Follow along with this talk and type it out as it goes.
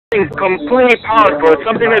completely powerful. It's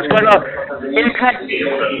something that's going to impact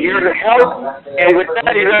your health, and with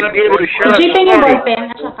that, you're going to be able to share a Isipin yung story.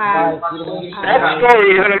 ballpen at saka, That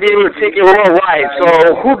story you're going to be able to take it worldwide.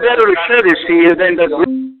 So who better to share this to you than the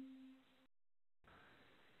great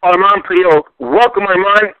Armand Puyolt? Welcome,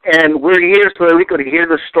 Armand, and we're here so that we could hear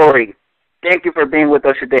the story. Thank you for being with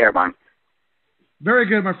us today, Armand. Very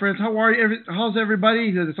good, my friends. How are you? How's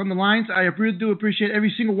everybody that's on the lines? I really do appreciate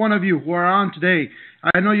every single one of you who are on today.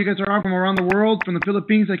 I know you guys are on from around the world, from the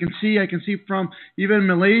Philippines. I can see from even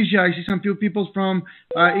Malaysia. I see some few people from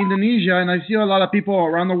Indonesia, and I see a lot of people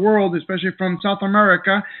around the world, especially from South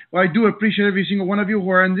America. Well, I do appreciate every single one of you who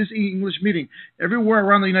are in this English meeting. Everywhere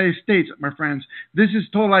around the United States, my friends. This is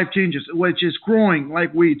Total Life Changes, which is growing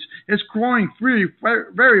like weeds. It's growing very,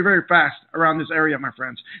 very, very fast around this area, my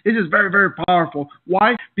friends. It is very, very powerful.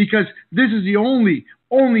 Why? Because this is the only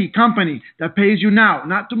company that pays you now,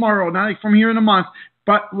 not tomorrow, not like from here in a month,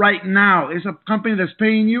 but right now. It's a company that's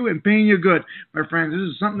paying you and paying you good, my friends. This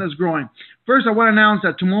is something that's growing. First, I want to announce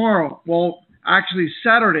that tomorrow, well, actually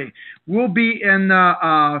Saturday, we'll be in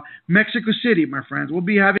Mexico City, my friends. We'll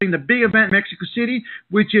be having the big event in Mexico City,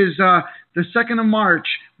 which is the 2nd of March,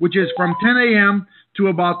 which is from 10 a.m. to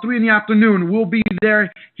about 3 in the afternoon. We'll be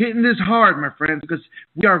there hitting this hard, my friends, because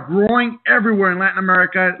we are growing everywhere in Latin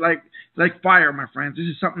America like fire, my friends. This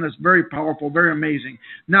is something that's very powerful, very amazing.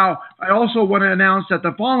 Now, I also want to announce that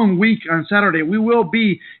the following week on Saturday, we will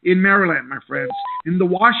be in Maryland, my friends, in the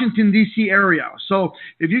Washington, D.C. area. So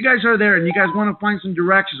if you guys are there and you guys want to find some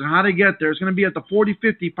directions on how to get there, it's going to be at the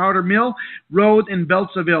 4050 Powder Mill Road in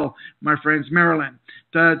Beltsville, my friends, Maryland.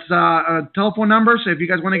 That's a telephone number, so if you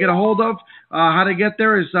guys want to get a hold of how to get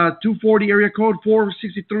there is 240 area code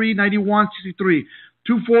 463-9163.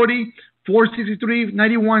 240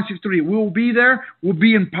 463-9163. We will be there. We'll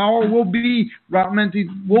be in power. We'll be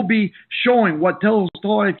showing what Total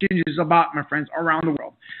Life Changes is about, my friends, around the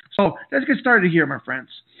world. So let's get started here, my friends.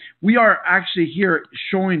 We are actually here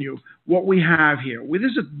showing you what we have here.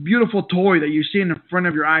 This is a beautiful toy that you see in front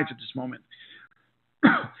of your eyes at this moment.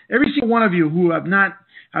 Every single one of you who have not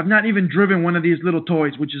even driven one of these little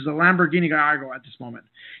toys, which is a Lamborghini Gallardo at this moment.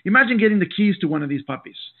 Imagine getting the keys to one of these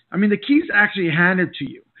puppies. I mean, the keys actually handed to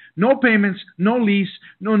you. No payments, no lease,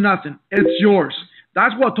 no nothing. It's yours.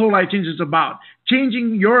 That's what Total Life Change is about.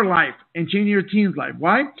 Changing your life and changing your team's life.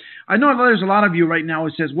 Why? I know there's a lot of you right now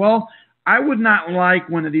who says, well, I would not like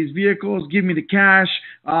one of these vehicles. Give me the cash.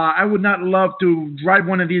 I would not love to drive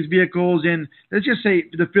one of these vehicles in, let's just say,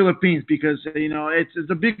 the Philippines, because, it's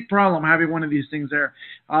a big problem having one of these things there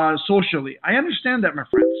socially. I understand that, my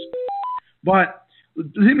friends. But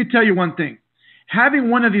let me tell you one thing. Having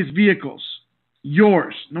one of these vehicles,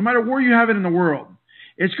 yours, no matter where you have it in the world,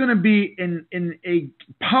 it's going to be in a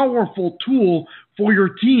powerful tool for your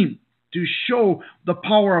team to show the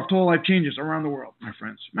power of Total Life Changes around the world, my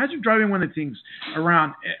friends. Imagine driving one of the things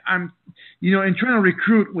around. And trying to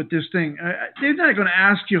recruit with this thing. They're not going to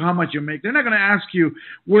ask you how much you make. They're not going to ask you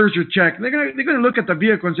where's your check. They're going to look at the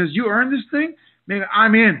vehicle and says, you earned this thing? Maybe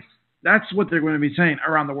I'm in. That's what they're going to be saying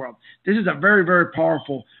around the world. This is a very, very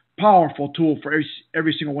powerful tool for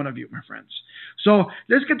every single one of you, my friends. So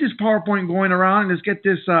let's get this PowerPoint going around. Let's get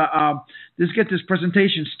this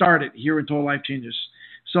presentation started here in Total Life Changes.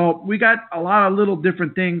 So we got a lot of little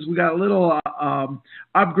different things. We got little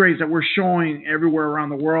upgrades that we're showing everywhere around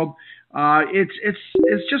the world. It's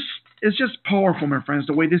just powerful, my friends,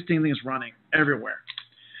 the way this thing is running everywhere.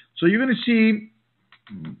 So you're going to see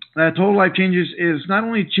that Total Life Changes is not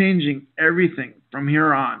only changing everything from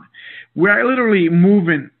here on. We're literally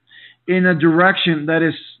moving in a direction that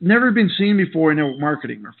has never been seen before in network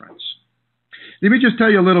marketing, my friends. Let me just tell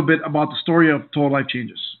you a little bit about the story of Total Life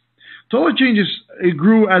Changes. Total Life Changes, it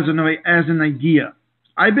grew as an idea.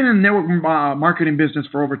 I've been in the network marketing business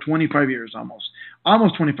for over 25 years, almost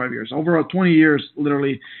 25 years, over 20 years,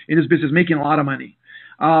 literally, in this business, making a lot of money.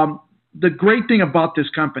 The great thing about this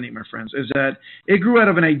company, my friends, is that it grew out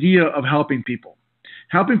of an idea of helping people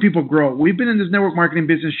grow. We've been in this network marketing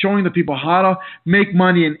business showing the people how to make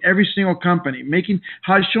money in every single company,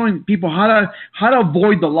 showing people how to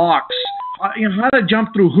avoid the locks, how to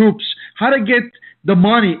jump through hoops, how to get the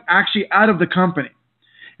money actually out of the company.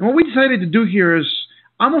 And what we decided to do here is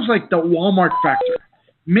almost like the Walmart factor.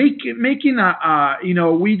 We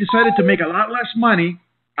decided to make a lot less money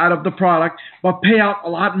out of the product, but pay out a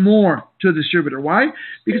lot more to the distributor. Why?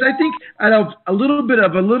 Because I think out of a little bit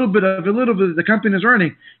of the company is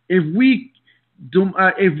earning, if we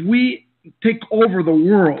take over the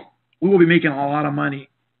world, we will be making a lot of money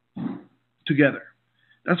together.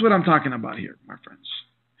 That's what I'm talking about here, my friends.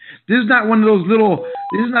 This is not one of those little.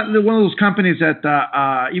 This is not one of those companies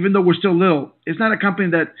that, even though we're still little, it's not a company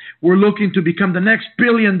that we're looking to become the next $1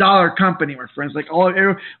 billion company, my friends. Like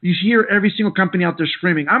you hear every single company out there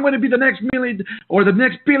screaming, "I'm going to be the next million or the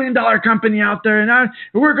next $1 billion company out there, and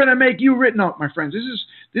we're going to make you rich." No, my friends,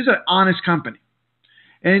 this is an honest company,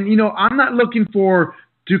 and I'm not looking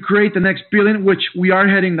to create the next billion, which we are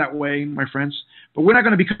heading that way, my friends. But we're not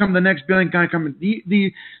going to become the next billion kind of company.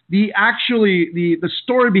 The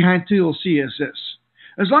story behind TLC is this: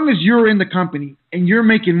 as long as you're in the company and you're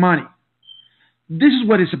making money, this is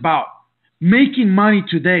what it's about: making money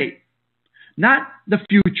today, not the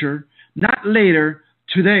future, not later.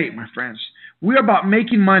 Today, my friends, we're about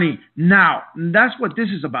making money now, and that's what this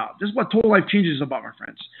is about. This is what Total Life Changes is about, my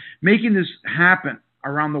friends: making this happen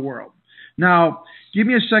around the world. Now, give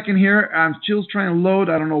me a second here. I'm still trying to load.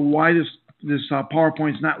 I don't know why this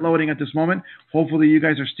PowerPoint is not loading at this moment. Hopefully, you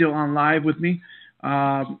guys are still on live with me.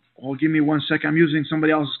 Well, give me 1 second. I'm using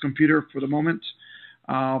somebody else's computer for the moment.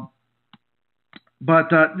 But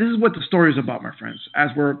this is what the story is about, my friends, as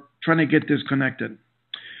we're trying to get this connected.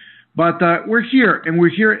 But we're here, and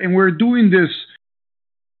we're doing this.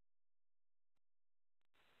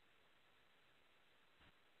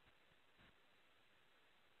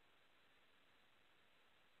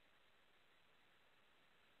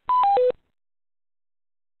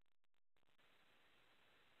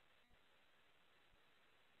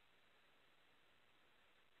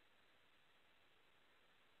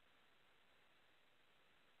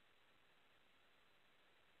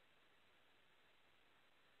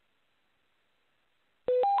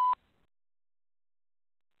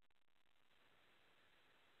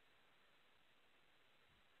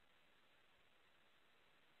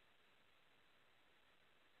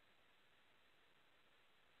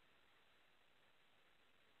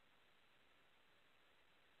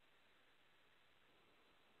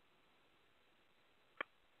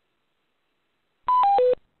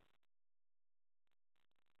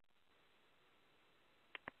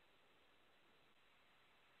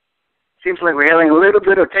 Seems like we're having a little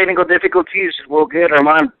bit of technical difficulties. We'll get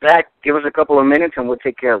Armand back. Give us a couple of minutes, and we'll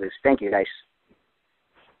take care of this. Thank you, guys.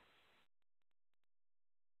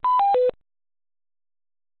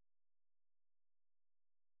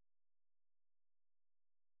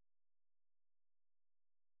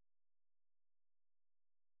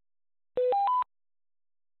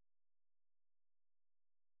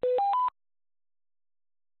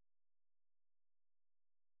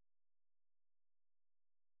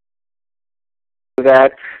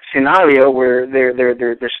 That scenario where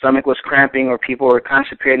their stomach was cramping or people were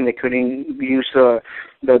constipating, they couldn't use the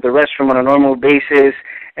restroom on a normal basis,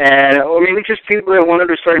 and or maybe just people that wanted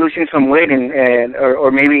to start losing some weight and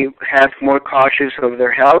or maybe have more cautious of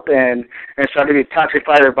their health and started to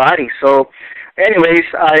detoxify their body. So anyways,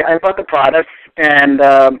 I bought the product and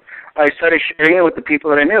I started sharing it with the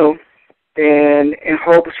people that I knew in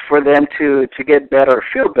hopes for them to get better or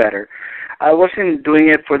feel better. I wasn't doing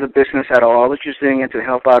it for the business at all. I was just doing it to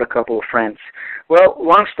help out a couple of friends. Well,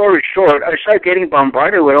 long story short, I started getting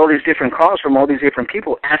bombarded with all these different calls from all these different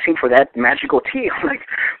people asking for that magical tea. I'm like,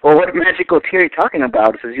 well, what magical tea are you talking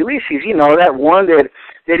about? He says, Ulysses, that one that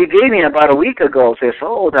he gave me about a week ago. Says,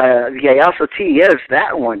 oh, the Yayaso tea, yes,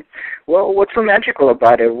 that one. Well, what's so magical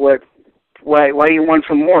about it? Why do you want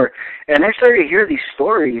some more? And I started to hear these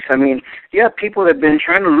stories. I mean, you have people that have been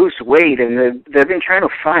trying to lose weight and they've been trying to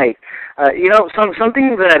fight.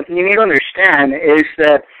 Something that you need to understand is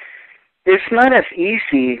that it's not as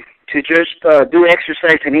easy to just do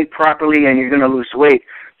exercise and eat properly and you're going to lose weight.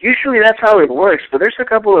 Usually that's how it works, but there's a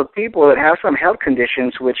couple of people that have some health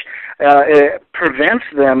conditions which prevents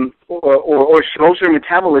them or slows their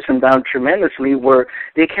metabolism down tremendously where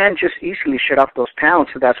they can't just easily shed off those pounds.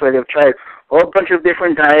 So that's why they've tried a whole bunch of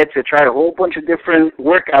different diets, they've tried a whole bunch of different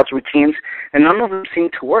workouts routines, and none of them seem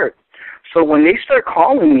to work. So when they start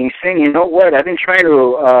calling me saying, you know what, I've been trying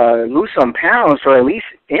to lose some pounds or at least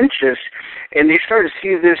inches, and they start to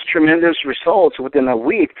see this tremendous results within a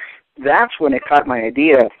week, that's when it caught my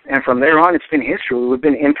idea. And from there on, it's been history. We've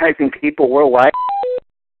been impacting people worldwide.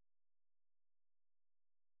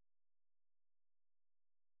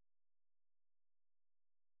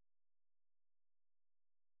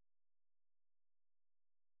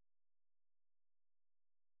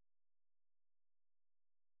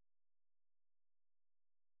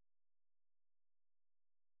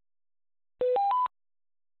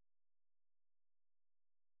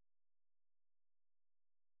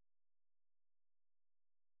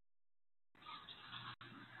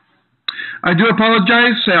 I do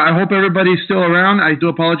apologize. I hope everybody's still around. I do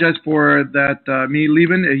apologize for that, me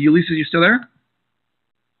leaving. Ulysses, you still there?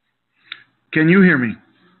 Can you hear me?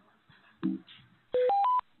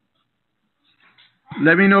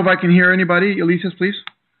 Let me know if I can hear anybody. Elises, please.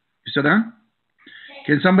 You still there?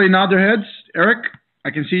 Can somebody nod their heads? Eric, I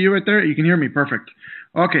can see you right there. You can hear me. Perfect.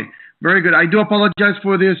 Okay, very good. I do apologize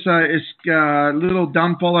for this little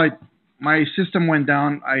downfall. My system went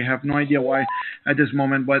down. I have no idea why at this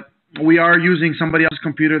moment, but we are using somebody else's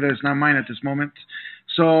computer that is not mine at this moment.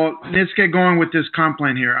 So let's get going with this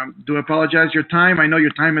complaint here. I do apologize your time. I know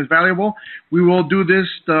your time is valuable. We will do this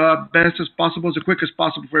the best as possible, as quick as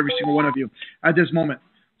possible for every single one of you at this moment.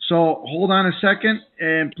 So hold on a second,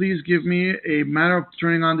 and please give me a matter of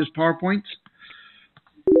turning on this PowerPoint.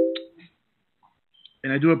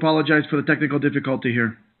 And I do apologize for the technical difficulty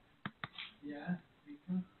here.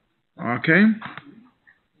 Okay.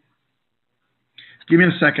 Give me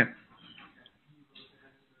a second.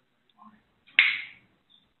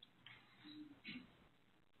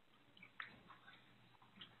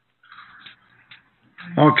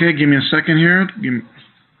 Okay, give me a second here.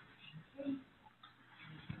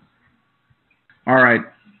 All right.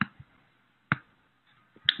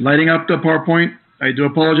 Lighting up the PowerPoint. I do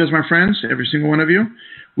apologize, my friends, every single one of you.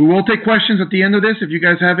 We will take questions at the end of this. If you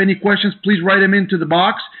guys have any questions, please write them into the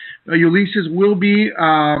box. Ulysses will be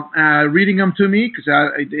reading them to me because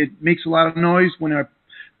it makes a lot of noise when I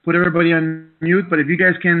put everybody on mute. But if you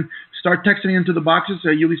guys can start texting into the boxes,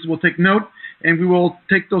 Ulysses will take note, and we will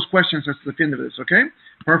take those questions at the end of this, okay?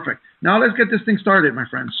 Perfect. Now let's get this thing started, my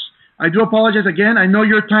friends. I do apologize again. I know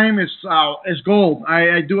your time is gold.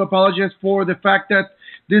 I do apologize for the fact that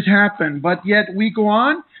this happened, but yet we go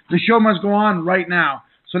on. The show must go on right now.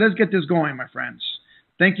 So let's get this going, my friends.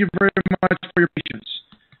 Thank you very much for your patience.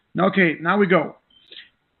 Okay, now we go.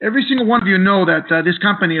 Every single one of you know that this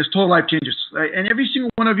company is Total Life Changes. And every single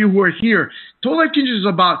one of you who are here, Total Life Changes is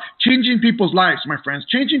about changing people's lives, my friends.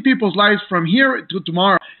 Changing people's lives from here to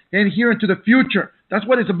tomorrow and here into the future. That's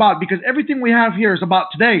what it's about, because everything we have here is about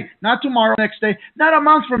today, not tomorrow, next day, not a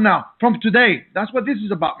month from now, from today. That's what this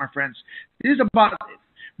is about, my friends. It is about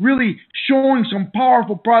really showing some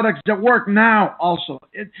powerful products that work now also.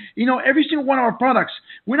 Every single one of our products,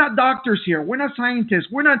 we're not doctors here. We're not scientists.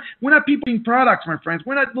 We're not people making products, my friends.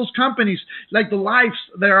 We're not those companies like the Lives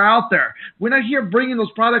that are out there. We're not here bringing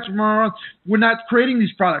those products from around. We're not creating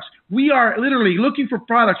these products. We are literally looking for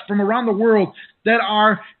products from around the world that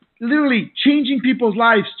are literally changing people's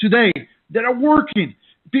lives today, that are working.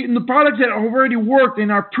 The products that have already worked and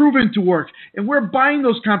are proven to work. And we're buying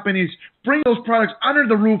those companies, bring those products under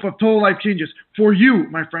the roof of Total Life Changes for you,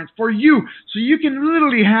 my friends, for you. So you can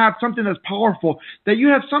literally have something that's powerful, that you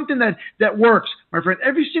have something that works, my friend.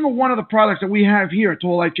 Every single one of the products that we have here at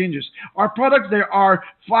Total Life Changes are products that are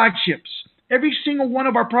flagships. Every single one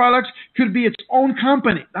of our products could be its own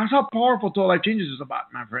company. That's how powerful Total Life Changes is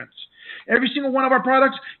about, my friends. Every single one of our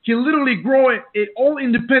products can literally grow an all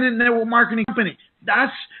independent network marketing company.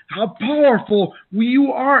 That's how powerful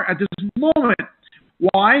you are at this moment.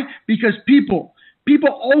 Why? Because people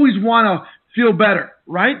always want to feel better,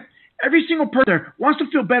 right? Every single person wants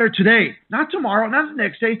to feel better today, not tomorrow, not the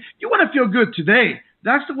next day. You want to feel good today.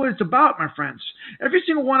 That's what it's about, my friends. Every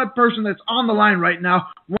single person that's on the line right now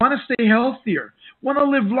want to stay healthier, want to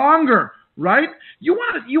live longer, right? You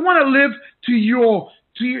want to live to your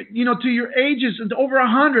ages and over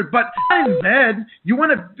 100, but not in bed. You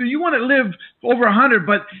want to live over 100,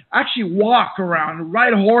 but actually walk around,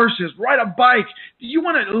 ride horses, ride a bike. You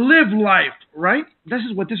want to live life, right? This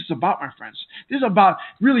is what this is about, my friends. This is about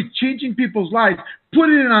really changing people's lives,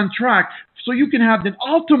 putting it on track so you can have the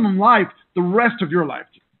ultimate life the rest of your life.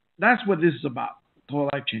 That's what this is about. Total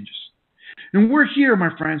Life Changes. And we're here, my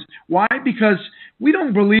friends. Why? Because we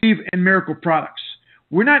don't believe in miracle products.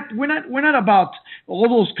 We're not about all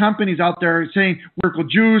those companies out there saying miracle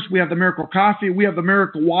juice, we have the miracle coffee, we have the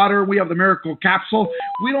miracle water, we have the miracle capsule.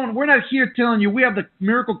 We're not here telling you we have the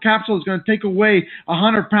miracle capsule that's going to take away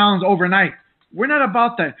 100 pounds overnight. We're not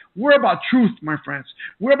about that. We're about truth, my friends.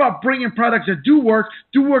 We're about bringing products that do work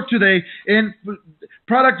today, and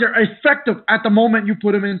products that are effective at the moment you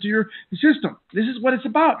put them into your system. This is what it's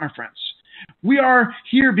about, my friends. We are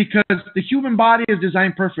here because the human body is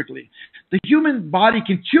designed perfectly. The human body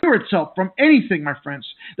can cure itself from anything, my friends.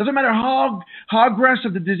 Doesn't matter how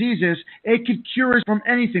aggressive the disease is, it can cure it from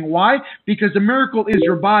anything. Why? Because the miracle is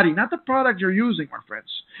your body, not the product you're using, my friends.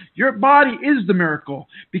 Your body is the miracle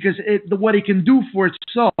because what it can do for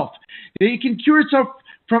itself. It can cure itself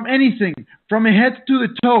from anything, from the head to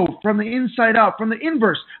the toe, from the inside out, from the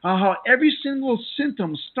inverse, how every single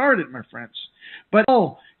symptom started, my friends. But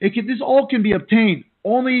this all can be obtained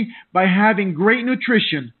only by having great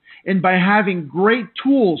nutrition and by having great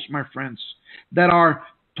tools, my friends, that are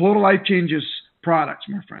Total Life Changes products,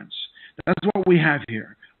 my friends. That's what we have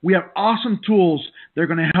here. We have awesome tools that are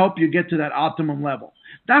going to help you get to that optimum level.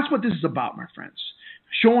 That's what this is about, my friends.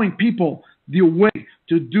 Showing people the way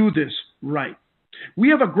to do this right. We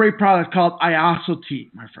have a great product called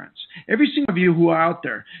IASO-T, my friends. Every single of you who are out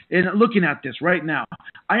there and looking at this right now,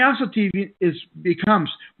 IASO-T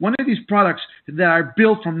becomes one of these products that are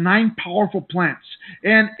built from 9 powerful plants.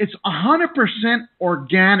 And it's 100%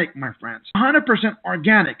 organic, my friends. 100%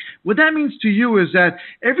 organic. What that means to you is that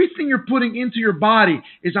everything you're putting into your body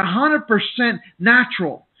is 100%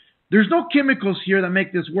 natural. There's no chemicals here that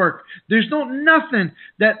make this work. There's nothing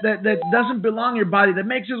that doesn't belong in your body that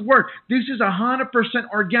makes this work. This is 100%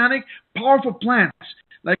 organic, powerful plants.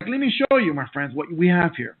 Like, let me show you, my friends, what we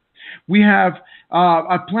have here. We have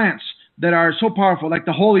plants that are so powerful, like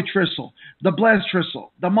the holy thistle, the blessed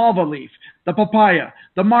thistle, the malva leaf, the papaya,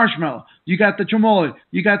 the marshmallow. You got the chamomile.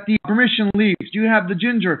 You got the permission leaves. You have the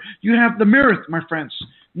ginger. You have the myrrh, my friends.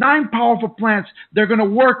 9 powerful plants. They're going to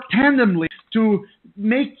work tandemly to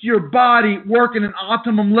make your body work at an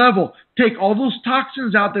optimum level. Take all those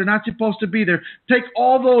toxins out there not supposed to be there. Take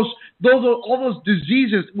all those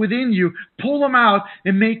diseases within you, pull them out,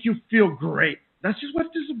 and make you feel great. That's just what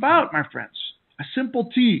this is about, my friends. A simple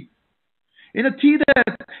tea. In a tea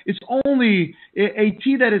that is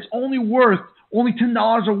only worth only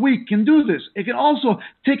 $10 a week can do this. It can also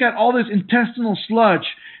take out all this intestinal sludge.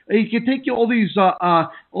 It can take you all these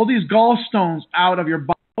gallstones out of your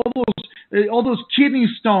body, all those kidney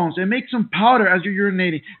stones, and make some powder as you're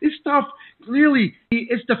urinating. This stuff really,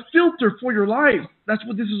 it's the filter for your life. That's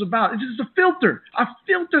what this is about. This is a filter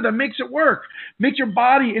that makes it work, makes your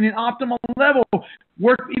body in an optimal level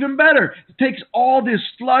work even better. It takes all this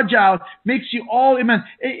sludge out, makes you all, man,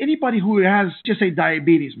 anybody who has, just say,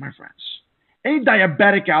 diabetes, my friends. Any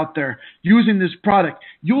diabetic out there using this product,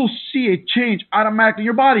 you'll see a change automatically in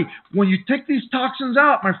your body. When you take these toxins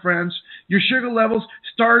out, my friends, your sugar levels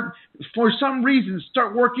start, for some reason,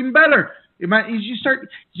 start working better. You start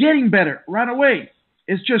getting better right away.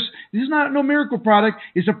 It's just, this is not no miracle product.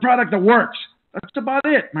 It's a product that works. That's about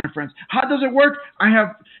it, my friends. How does it work? I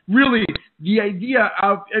have really the idea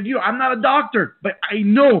of you. I'm not a doctor, but I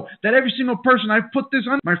know that every single person I've put this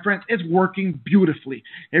on, my friends, it's working beautifully.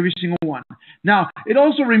 Every single one. Now, it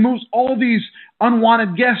also removes all these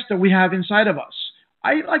unwanted guests that we have inside of us.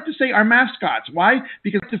 I like to say our mascots. Why?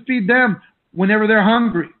 Because to feed them whenever they're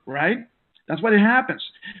hungry, right? That's what it happens.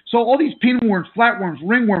 So all these pinworms, flatworms,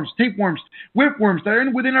 ringworms, tapeworms, whipworms that are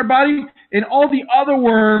within our body, and all the other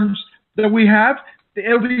worms that we have,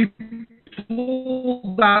 it'll be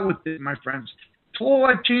pulled out with it, my friends. Total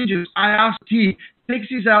Life Changes, IASO-T, takes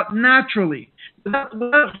these out naturally, without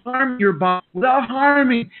harming your body, without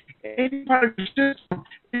harming any part of your system.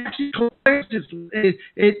 It actually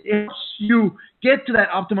it helps you get to that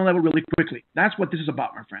optimal level really quickly. That's what this is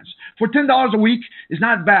about, my friends. For $10 a week is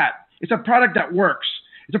not bad. It's a product that works.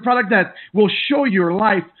 It's a product that will show your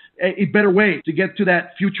life a better way to get to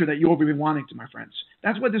that future that you've been wanting to, my friends.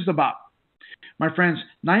 That's what this is about. My friends,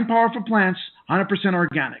 9 powerful plants, 100%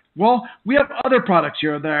 organic. Well, we have other products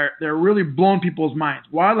here that are really blowing people's minds.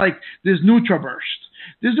 Why? Like this NutriBurst.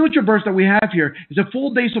 This NutriBurst that we have here is a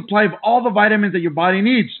full day supply of all the vitamins that your body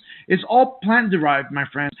needs. It's all plant-derived, my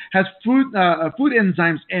friends. Has food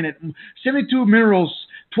enzymes in it, 72 minerals,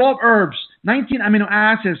 12 herbs, 19 amino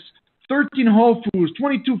acids, 13 whole foods,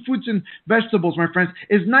 22 fruits and vegetables, my friends.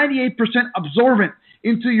 Is 98% absorbent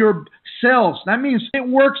into your cells. That means it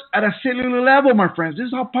works at a cellular level, my friends. This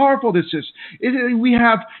is how powerful this is. It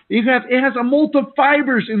has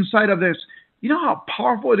emulsifibers inside of this. You know how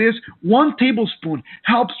powerful it is? 1 tablespoon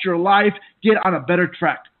helps your life get on a better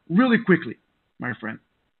track really quickly, my friend.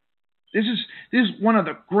 This is one of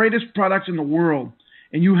the greatest products in the world,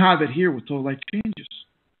 and you have it here with Total Life Changes.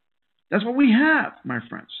 That's what we have, my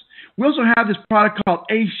friends. We also have this product called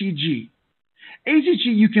ACG. ACG,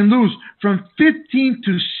 you can lose from 15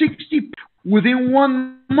 to 60 within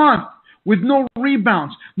 1 month with no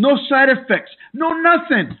rebounds, no side effects, no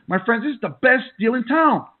nothing. My friends, this is the best deal in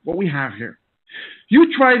town, what we have here.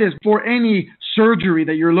 You try this for any surgery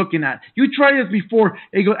that you're looking at. You try this before,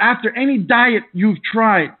 after any diet you've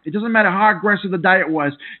tried. It doesn't matter how aggressive the diet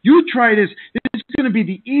was. You try this. It's going to be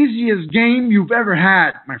the easiest game you've ever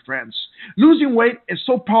had, my friends. Losing weight is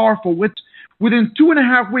so powerful. Within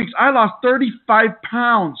 2.5 weeks, I lost 35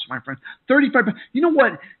 pounds, my friend. 35 pounds. You know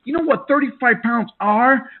what 35 pounds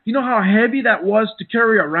are? You know how heavy that was to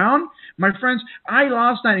carry around? My friends, I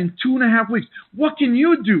lost that in 2.5 weeks. What can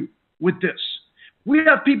you do with this? We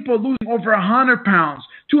have people losing over 100 pounds,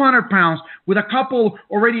 200 pounds with a couple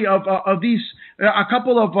already of these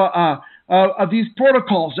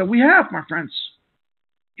protocols that we have, my friends.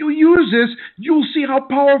 You use this, you'll see how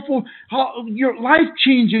powerful, how your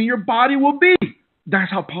life-changing your body will be. That's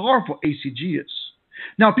how powerful ACG is.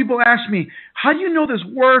 Now, people ask me, how do you know this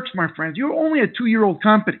works, my friends? You're only a 2-year-old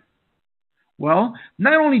company. Well,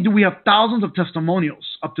 not only do we have thousands of testimonials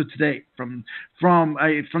up to today from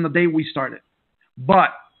the day we started, but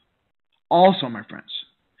also, my friends,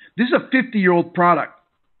 this is a 50-year-old product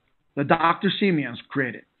that Dr. Siemens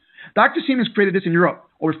created. Dr. Siemens created this in Europe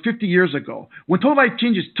over 50 years ago. When Total Life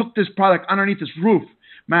Changes took this product underneath this roof,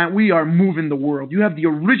 man, we are moving the world. You have the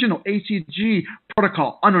original ACG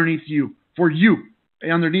protocol underneath you, for you,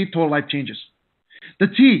 underneath Total Life Changes. The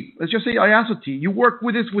tea, let's just say IASO tea, you work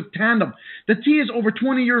with this with Tandem. The tea is over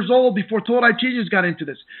 20 years old before Total Life Changes got into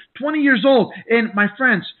this. 20 years old. And my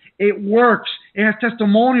friends, it works. It has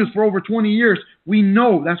testimonials for over 20 years. We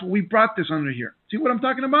know. That's what we brought this under here. See what I'm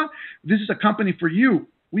talking about? This is a company for you.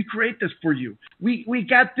 We create this for you. We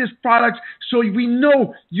got this product so we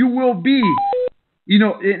know you will be, in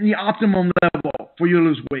the optimum level for you to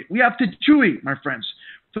lose weight. We have Tichui, my friends.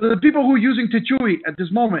 For the people who are using Tichui at this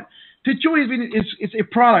moment, Tichui is a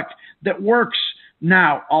product that works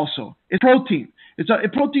now also. It's protein. It's a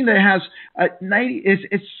protein that has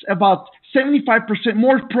it's about 75%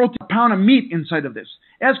 more protein per pound of meat inside of this.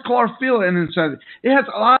 It has chlorophyll inside it. It has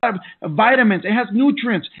a lot of vitamins. It has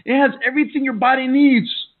nutrients. It has everything your body needs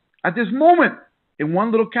at this moment in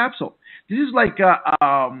one little capsule. This is like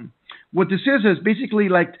what this is basically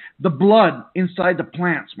like the blood inside the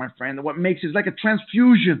plants, my friend. What makes it like a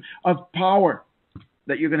transfusion of power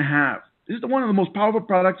that you're going to have. This is one of the most powerful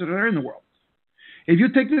products that are there in the world. If you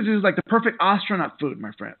take this, it's like the perfect astronaut food,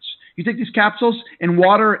 my friends. You take these capsules and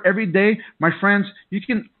water every day, my friends. You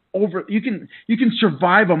can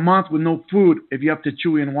survive a month with no food if you have to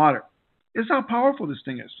chew in water. This is how powerful this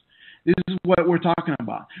thing is. This is what we're talking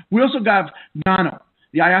about. We also got Gano,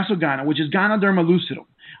 the IASO Gano, which is Ganoderma lucidum.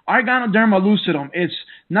 Our Ganoderma lucidum is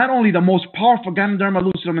not only the most powerful Ganoderma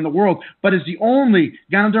lucidum in the world, but it's the only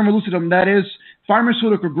Ganoderma lucidum that is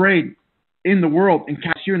pharmaceutical grade in the world and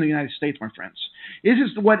cast here in the United States, my friends. This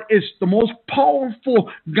is what is the most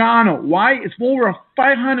powerful Gano. Why? It's over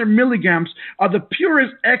 500 milligrams of the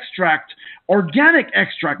purest extract, organic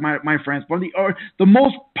extract, my friends, but the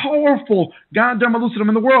most powerful Ganoderma lucidum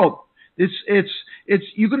in the world. It's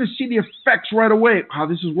you're going to see the effects right away how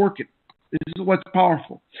this is working. This is what's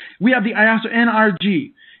powerful. We have the IASO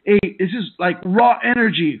NRG. This is like raw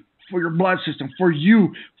energy for your blood system, for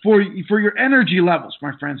you, for your energy levels,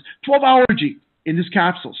 my friends. 12-hour energy in these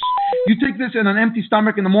capsules. You take this in an empty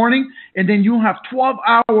stomach in the morning, and then you have 12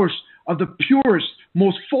 hours of the purest,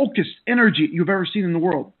 most focused energy you've ever seen in the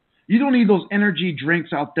world. You don't need those energy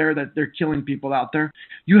drinks out there that they're killing people out there.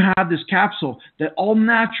 You have this capsule that all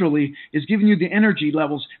naturally is giving you the energy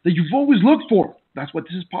levels that you've always looked for. That's what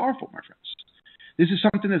this is powerful, my friends. This is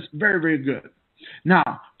something that's very, very good.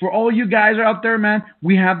 Now, for all you guys out there, man,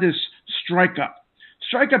 we have this Strike Up.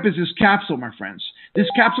 Strike Up is this capsule, my friends. This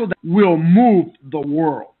capsule that will move the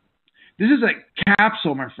world. This is a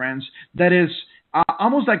capsule, my friends, that is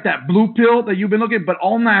almost like that blue pill that you've been looking at, but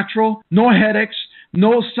all natural, no headaches,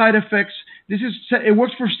 no side effects. It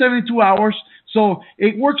works for 72 hours, so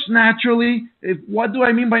it works naturally. What do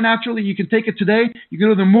I mean by naturally? You can take it today, you can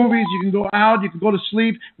go to the movies, you can go out, you can go to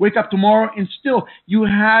sleep, wake up tomorrow, and still you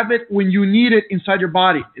have it when you need it inside your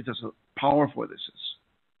body. It's just how powerful this is.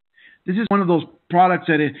 This is one of those products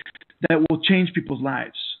that will change people's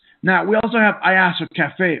lives. Now, we also have IASO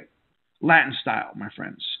Cafe, Latin style, my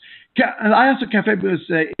friends. IASO Cafe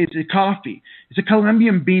is a coffee. It's a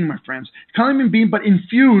Colombian bean, my friends. Colombian bean, but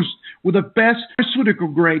infused with the best pharmaceutical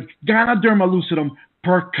grade Ganoderma lucidum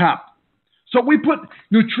per cup. So we put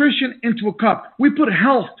nutrition into a cup. We put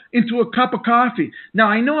health into a cup of coffee. Now,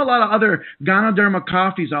 I know a lot of other Ganoderma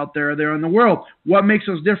coffees out there in the world. What makes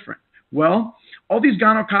us different? Well, all these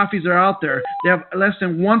Gano coffees that are out there, they have less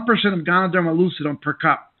than 1% of Ganoderma lucidum per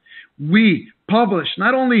cup. We publish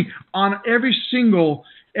not only on every single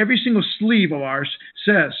sleeve of ours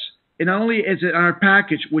says, and not only is it on our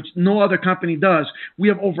package, which no other company does, we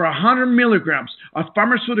have over 100 milligrams of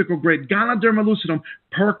pharmaceutical grade Ganoderma lucidum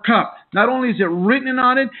per cup. Not only is it written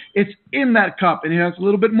on it, it's in that cup, and it has a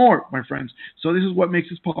little bit more, my friends. So this is what makes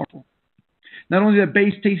this powerful. Not only the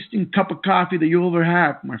base tasting cup of coffee that you'll ever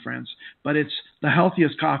have, my friends, but it's the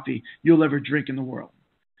healthiest coffee you'll ever drink in the world.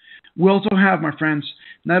 We also have, my friends,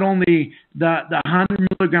 not only the 100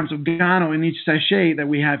 milligrams of Gano in each sachet that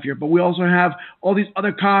we have here, but we also have all these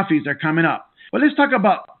other coffees that are coming up. But let's talk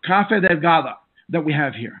about Café Delgado that we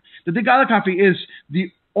have here. The Delgado coffee is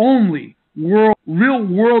the only real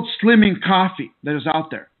world slimming coffee that is out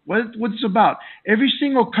there. What's it about? Every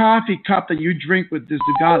single coffee cup that you drink with this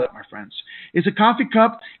Dugala, my friends, it's a coffee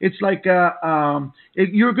cup. It's like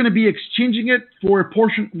you're going to be exchanging it for a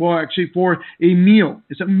portion, well, actually for a meal.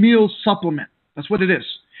 It's a meal supplement. That's what it is.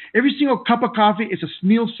 Every single cup of coffee is a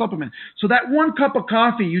meal supplement. So that one cup of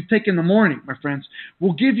coffee you take in the morning, my friends,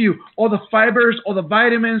 will give you all the fibers, all the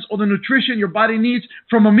vitamins, all the nutrition your body needs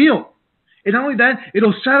from a meal. And not only that,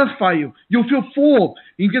 it'll satisfy you. You'll feel full.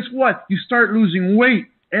 And guess what? You start losing weight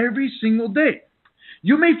every single day.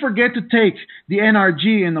 You may forget to take the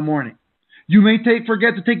NRG in the morning. You may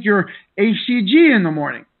forget to take your HCG in the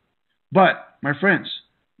morning. But, my friends,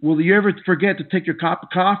 will you ever forget to take your cup of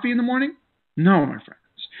coffee in the morning? No, my friends.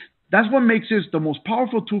 That's what makes this the most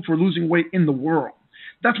powerful tool for losing weight in the world.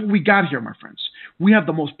 That's what we got here, my friends. We have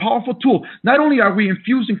the most powerful tool. Not only are we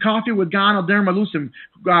infusing coffee with Ganoderma lucem,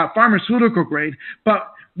 pharmaceutical grade,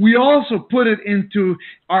 but we also put it into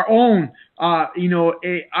our own,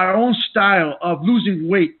 our own style of losing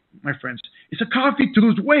weight, my friends. It's a coffee to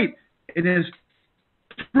lose weight. It is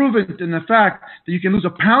proven in the fact that you can lose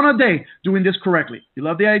a pound a day doing this correctly. You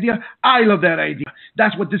love the idea? I love that idea.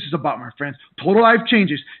 That's what this is about, my friends. Total life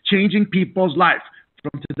changes, changing people's life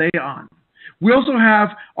from today on. We also have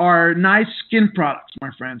our nice skin products,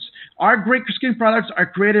 my friends. Our great skin products are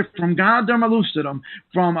created from Ganoderma lucidum,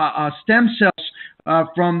 from stem cells,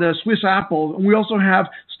 from the Swiss apple. And we also have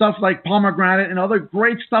stuff like pomegranate and other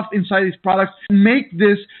great stuff inside these products to make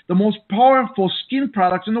this the most powerful skin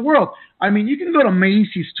products in the world. I mean, you can go to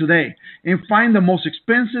Macy's today and find the most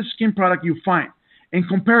expensive skin product you find and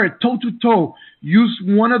compare it toe to toe. Use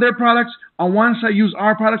one of their products on one side, use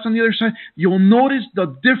our products on the other side. You'll notice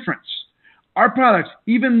the difference. Our products,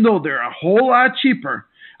 even though they're a whole lot cheaper,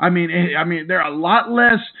 I mean, they're a lot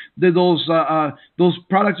less than those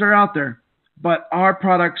products that are out there. But our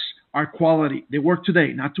products are quality. They work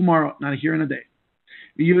today, not tomorrow, not here in a day.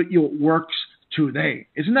 It works today.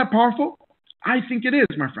 Isn't that powerful? I think it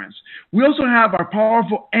is, my friends. We also have our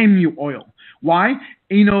powerful emu oil. Why?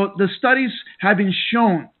 The studies have been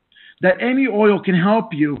shown that emu oil can help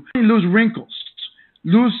you lose wrinkles,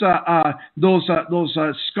 lose those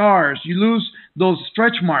scars, you lose those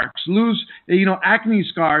stretch marks, lose acne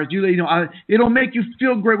scars. It'll make you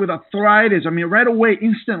feel great with arthritis. I mean, right away,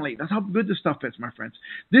 instantly. That's how good this stuff is, my friends.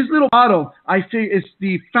 This little bottle, I think, is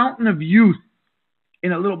the fountain of youth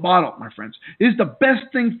in a little bottle, my friends. It is the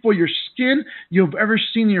best thing for your skin you've ever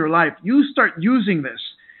seen in your life. You start using this,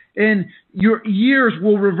 and your years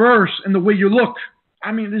will reverse in the way you look.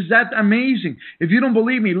 I mean, is that amazing? If you don't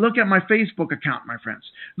believe me, look at my Facebook account, my friends.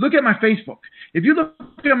 Look at my Facebook. If you look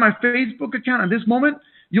at my Facebook account at this moment,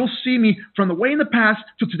 you'll see me from the way in the past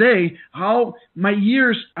to today, how my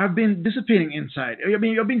years have been dissipating inside. I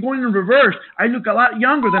mean, I've been going in reverse. I look a lot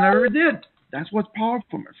younger than I ever did. That's what's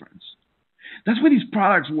powerful, my friends. That's where these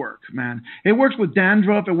products work, man. It works with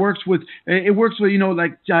dandruff. It works with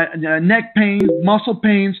neck pain, muscle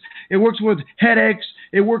pains. It works with headaches.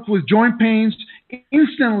 It works with joint pains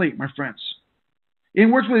instantly, my friends. It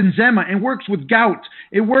works with eczema. It works with gout.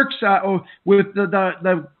 It works with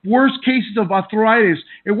the worst cases of arthritis.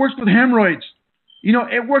 It works with hemorrhoids.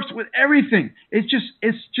 It works with everything. It's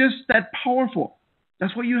just that powerful.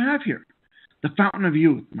 That's what you have here, the fountain of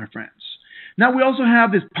youth, my friends. Now we also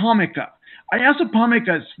have this Pomica.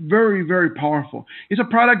 Isopomica is very, very powerful. It's a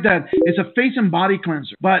product that is a face and body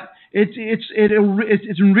cleanser, but it's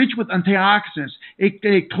enriched with antioxidants.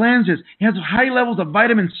 It cleanses. It has high levels of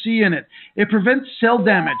vitamin C in it. It prevents cell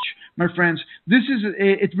damage, my friends.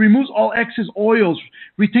 It removes all excess oils,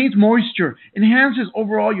 retains moisture, enhances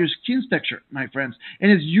overall your skin texture, my friends,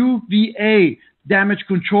 and it's UVA damage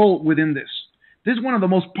control within this. This is one of the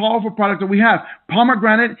most powerful products that we have,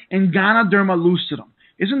 pomegranate and Ganoderma lucidum.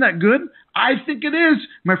 Isn't that good? I think it is,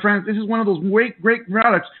 my friends. This is one of those great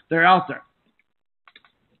products that are out there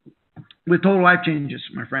with total life changes,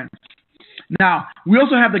 my friends. Now, we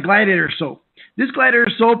also have the Gladiator soap. This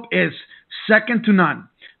Gladiator soap is second to none.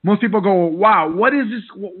 Most people go, wow, what is this?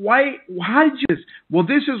 Why did you do this? Well,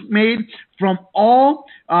 this is made from all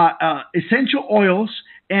essential oils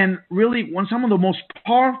and really some of the most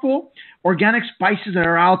powerful organic spices that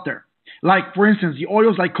are out there. Like, for instance, the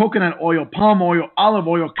oils like coconut oil, palm oil, olive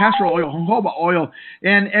oil, castor oil, jojoba oil,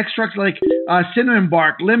 and extracts like cinnamon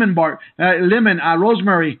bark, lemon,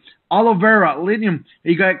 rosemary, aloe vera, linneum,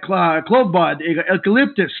 you got clove bud, you got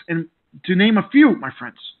eucalyptus, and to name a few, my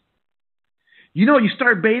friends. You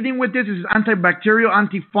start bathing with this. This is antibacterial,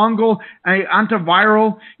 antifungal,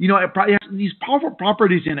 antiviral. It probably has these powerful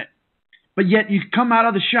properties in it. But yet you come out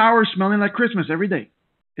of the shower smelling like Christmas every day.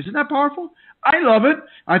 Isn't that powerful? I love it.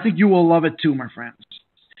 I think you will love it too, my friends.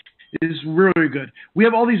 It is really good. We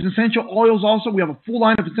have all these essential oils also. We have a full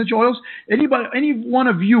line of essential oils. Any one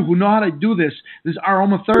of you who know how to do this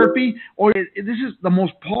aromatherapy, this is the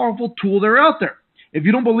most powerful tool there out there. If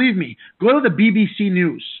you don't believe me, go to the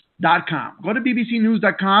bbcnews.com. Go to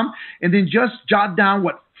bbcnews.com and then just jot down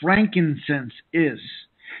what frankincense is.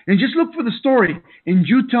 And just look for the story, and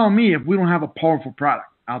you tell me if we don't have a powerful product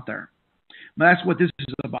out there. But that's what this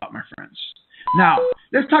is about, my friends. Now,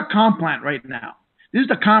 let's talk Complant right now. This is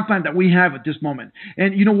the Complant that we have at this moment.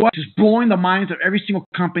 And you know what? It's blowing the minds of every single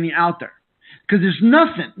company out there. Because there's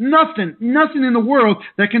nothing in the world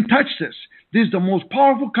that can touch this. This is the most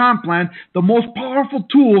powerful Complant, the most powerful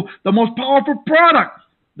tool, the most powerful product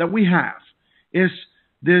that we have is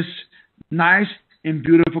this nice and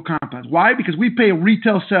beautiful Complant. Why? Because we pay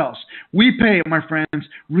retail sales. We pay, my friends,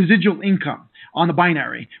 residual income on the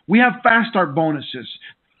binary. We have fast start bonuses.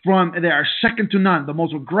 They are second to none, the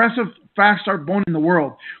most aggressive fast start bonus in the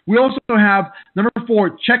world. We also have, number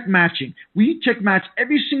 4, check matching. We check match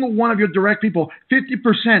every single one of your direct people,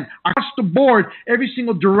 50% across the board, every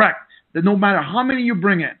single direct, that no matter how many you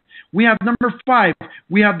bring in. We have number 5,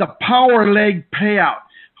 we have the power leg payout.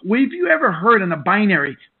 Well, if you ever heard in a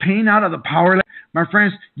binary paying out of the power leg, my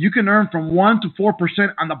friends, you can earn from 1 to 4%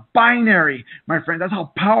 on the binary, my friend. That's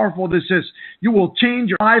how powerful this is. You will change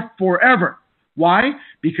your life forever. Why?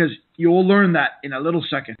 Because you will learn that in a little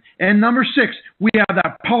second. And number 6, we have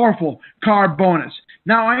that powerful car bonus.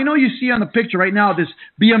 Now, I know you see on the picture right now this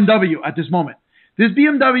BMW at this moment. This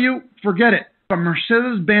BMW, forget it, a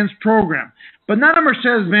Mercedes-Benz program. But not a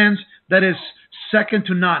Mercedes-Benz that is second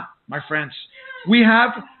to none, my friends. We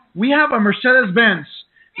have a Mercedes-Benz.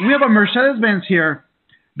 We have a Mercedes-Benz here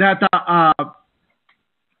that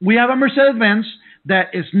we have a Mercedes-Benz that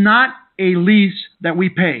is not a lease that we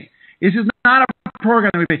pay. This is not a program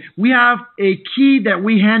that we pay. We have a key that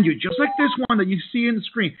we hand you, just like this one that you see in the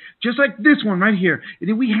screen, just like this one right here. And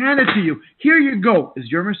then we hand it to you. Here you go. Is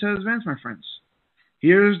your Mercedes-Benz, my friends?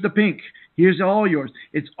 Here's the pink. Here's all yours.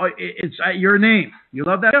 It's your name. You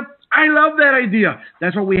love that? I love that idea.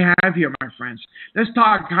 That's what we have here, my friends. Let's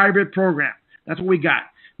talk hybrid program. That's what we got.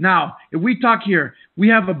 Now, if we talk here, we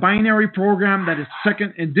have a binary program that is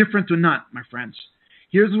second and different to none, my friends.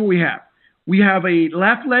 Here's what we have. We have a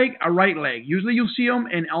left leg, a right leg. Usually you'll see them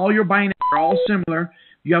in all your binaries are all similar.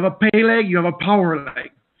 You have a pay leg, you have a power leg.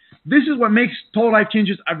 This is what makes Total Life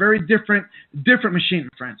Changes a very different machine,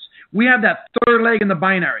 friends. We have that third leg in the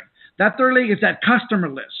binary. That third leg is that customer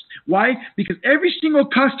list. Why? Because every single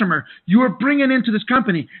customer you are bringing into this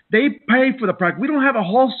company, they pay for the product. We don't have a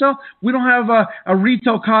wholesale. We don't have a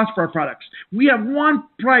retail cost for our products. We have one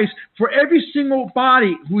price for every single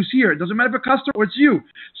body who's here. It doesn't matter if it's a customer or it's you.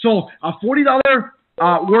 So a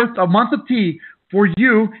 $40 worth a month of tea for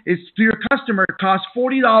you is to your customer. It costs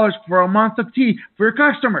 $40 for a month of tea for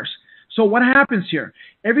your customers. So what happens here?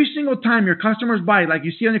 Every single time your customers buy, like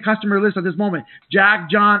you see on your customer list at this moment, Jack,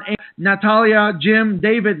 John, Natalia, Jim,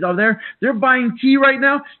 David are there. They're buying tea right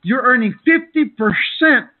now. You're earning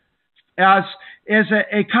 50% as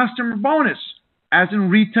a customer bonus, as in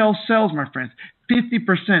retail sales, my friends.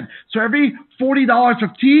 50%. So every $40 of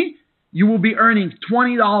tea, you will be earning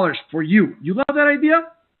 $20 for you. You love that idea?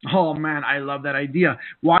 Oh, man, I love that idea.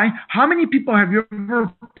 Why? How many people have you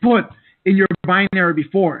ever put in your binary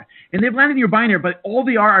before? And they've landed in your binary, but all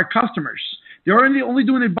they are customers. They're only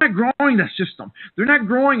doing it by growing the system. They're not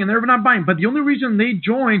growing and they're not buying. But the only reason they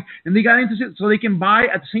joined and they got into it so they can buy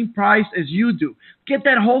at the same price as you do. Get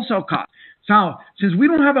that wholesale cost. So since we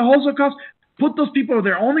don't have a wholesale cost, put those people,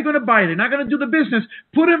 they're only going to buy. They're not going to do the business.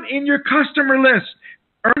 Put them in your customer list.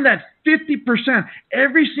 Earn that 50%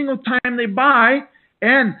 every single time they buy.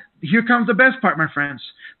 And here comes the best part, my friends.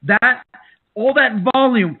 All that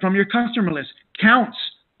volume from your customer list counts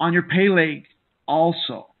on your pay leg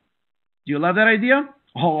also. Do you love that idea?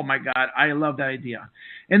 Oh my God, I love that idea.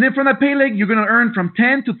 And then from that pay leg, you're going to earn from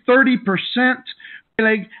 10 to 30% pay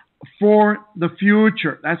leg for the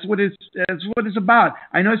future. That's what it's about.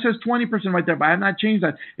 I know it says 20% right there, but I have not changed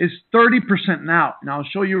that. It's 30% now. And I'll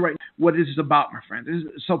show you right what this is about, my friend.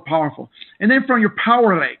 This is so powerful. And then from your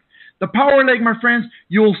power leg. The power leg, my friends,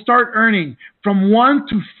 you'll start earning from 1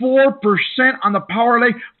 to 4% on the power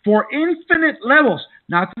leg for infinite levels.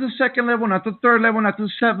 Not to the second level, not to the third level, not to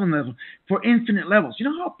the seventh level. For infinite levels. You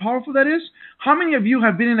know how powerful that is? How many of you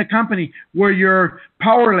have been in a company where your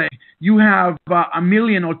power leg, you have 1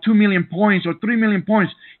 million or 2 million points or 3 million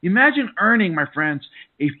points? Imagine earning, my friends,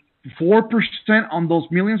 a 4% on those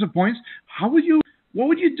millions of points. What would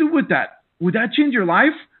you do with that? Would that change your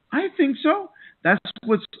life? I think so. That's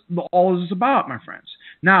what all this is about, my friends.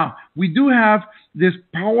 Now, we do have this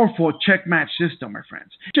powerful check match system, my friends.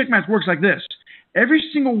 Check match works like this. Every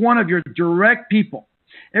single one of your direct people,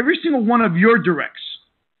 every single one of your directs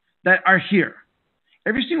that are here,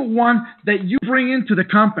 every single one that you bring into the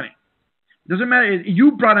company, doesn't matter.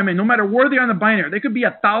 You brought them in, no matter where they are on the binary. They could be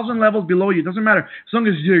 1,000 levels below you. Doesn't matter. As long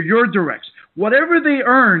as you're your directs. Whatever they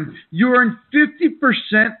earn, you earn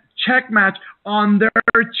 50% check match on their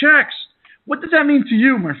checks. What does that mean to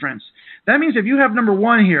you, my friends? That means if you have number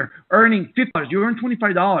one here earning $50, you earn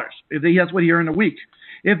 $25 if that's what he earned a week.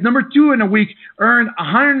 If number two in a week earned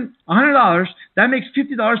 $100, that makes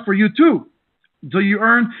 $50 for you too. So you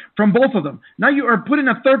earn from both of them. Now you are putting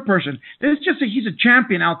a third person. It's just he's a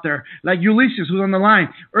champion out there, like Ulysses, who's on the line,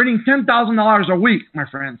 earning $10,000 a week, my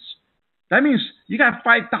friends. That means you got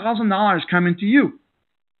 $5,000 coming to you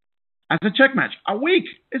as a check match a week.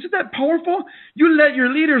 Isn't that powerful? You let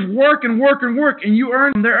your leaders work and work and work, and you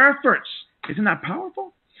earn their efforts. Isn't that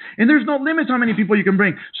powerful? And there's no limit to how many people you can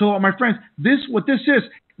bring. So, my friends, this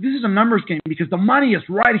is a numbers game because the money is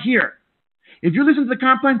right here. If you listen to the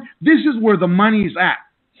comp plan, this is where the money is at.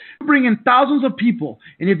 You bring in thousands of people,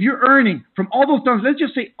 and if you're earning from all those thousands, let's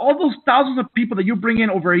just say all those thousands of people that you bring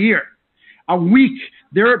in over a year, a week,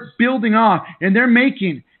 they're building off, and they're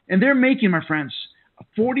making, my friends,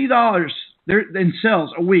 $40 in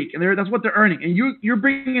sales a week, and that's what they're earning. And you're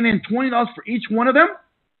bringing in $20 for each one of them.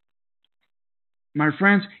 My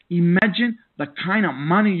friends, imagine the kind of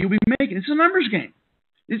money you'll be making. It's a numbers game.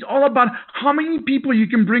 It's all about how many people you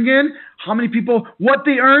can bring in, how many people, what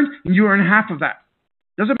they earn, and you earn half of that.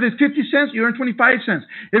 Doesn't matter if it's 50 cents, you earn 25 cents.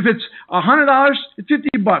 If it's $100, it's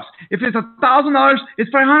 $50. If it's $1,000, it's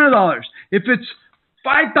 $500. If it's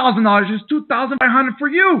 $5,000, it's $2,500 for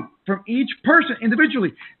you from each person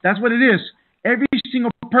individually. That's what it is. Every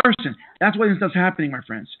single person. That's what ends up happening, my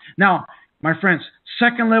friends. Now, my friends,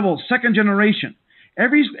 second level, second generation.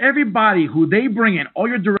 Everybody who they bring in, all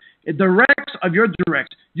your directs of your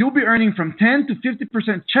directs, you'll be earning from 10 to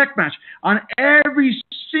 50% check match on every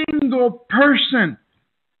single person.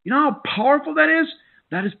 You know how powerful that is?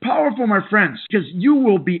 That is powerful, my friends, because you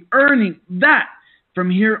will be earning that from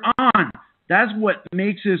here on. That's what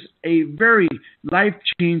makes this a very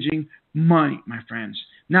life-changing money, my friends.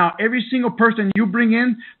 Now, every single person you bring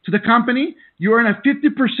in to the company, you earn a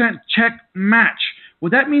 50% check match.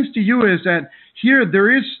 What that means to you is that here there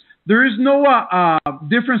is no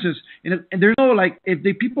differences, and there's no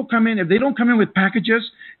if people come in, if they don't come in with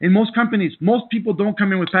packages. In most companies, most people don't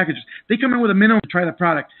come in with packages. They come in with a minimum to try the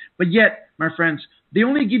product, but yet, my friends, they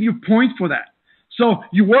only give you points for that. So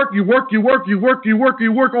you work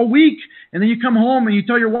all week, and then you come home and you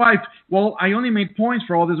tell your wife, "Well, I only made points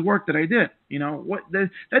for all this work that I did." You know what?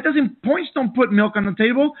 That doesn't. Points don't put milk on the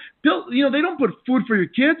table. They don't put food for your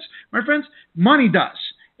kids, my friends. Money does.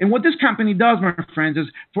 And what this company does, my friends, is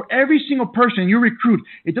for every single person you recruit,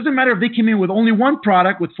 it doesn't matter if they came in with only one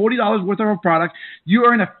product, with $40 worth of a product, you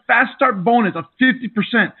earn a fast start bonus of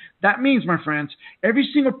 50%. That means, my friends, every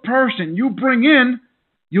single person you bring in,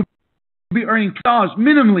 you'll be earning $2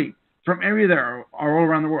 minimally from every there all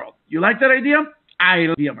around the world. You like that idea? I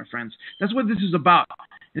like the idea, my friends. That's what this is about.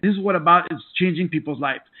 And this is what about is changing people's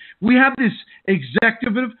life. We have this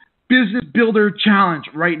executive business builder challenge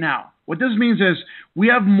right now. What this means is we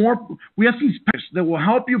have these packs that will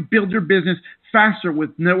help you build your business faster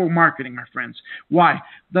with network marketing, my friends. Why?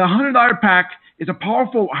 The $100 pack is a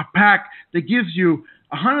powerful pack that gives you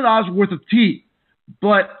 $100 worth of tea.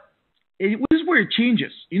 But this is where it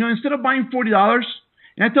changes. Instead of buying $40,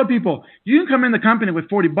 and I tell people, you can come in the company with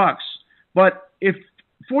 $40, but if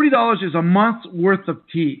 $40 is a month's worth of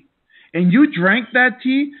tea, and you drank that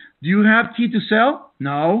tea, do you have tea to sell?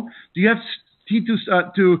 No. Do you have tea to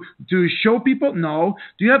show people? No.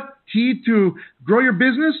 Do you have tea to grow your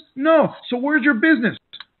business? No. So where's your business?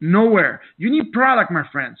 Nowhere. You need product, my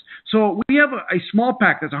friends. So we have a small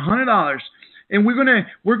pack that's $100, and we're gonna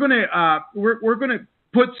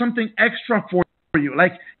put something extra for you,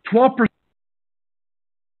 like 12%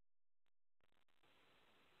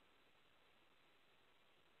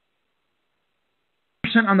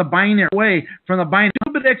 on the binary away from the binary. A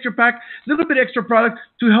little bit extra pack, a little bit extra product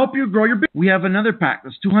to help you grow your business. We have another pack,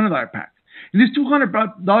 that's $200 pack. And this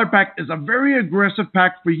 $200 pack is a very aggressive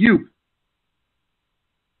pack for you.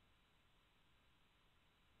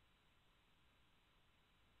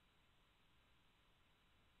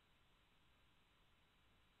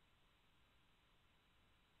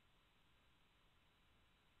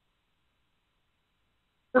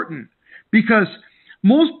 Important because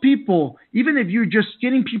Most people, even if you're just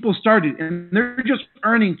getting people started and they're just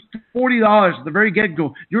earning $40 at the very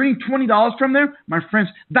get-go, you're earning $20 from there, my friends,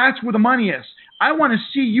 that's where the money is. I want to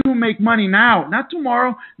see you make money now, not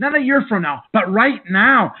tomorrow, not a year from now, but right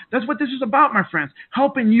now. That's what this is about, my friends,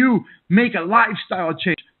 helping you make a lifestyle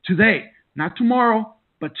change today, not tomorrow,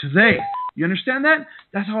 but today. You understand that?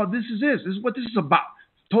 That's how this is. This is what this is about.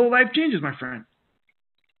 Total life changes, my friend.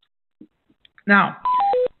 Now,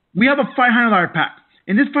 we have a $500 pack.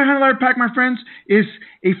 And this $500 pack, my friends, is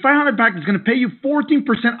a $500 pack that's going to pay you 14%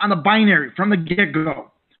 on the binary from the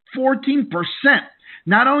get-go. 14%.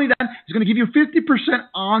 Not only that, it's going to give you 50%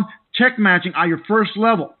 on check matching on your first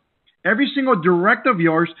level. Every single direct of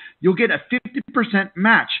yours, you'll get a 50%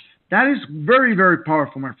 match. That is very, very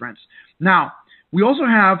powerful, my friends. Now, we also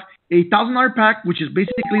have a $1,000 pack, which is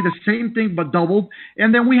basically the same thing but doubled.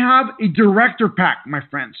 And then we have a director pack, my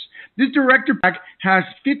friends. This director pack has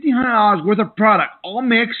 $1,500 worth of product, all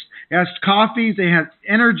mixed. It has coffees, it has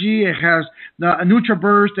energy, it has the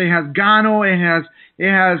NutriBurst, it has Gano, it has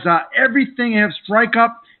everything. It has Strike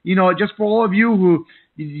Up. You know, just for all of you who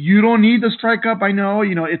you don't need the Strike Up, I know.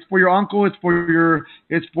 You know, it's for your uncle, it's for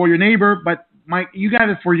your neighbor, but you got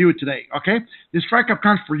it for you today, okay? The Strike Up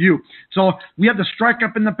comes for you. So we have the Strike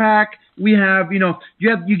Up in the pack. We have,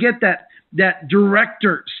 you get that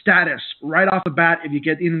director status right off the bat if you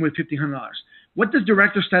get in with $1,500. What does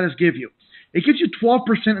director status give you? It gives you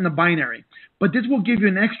 12% in the binary, but this will give you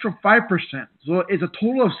an extra 5%. So it's a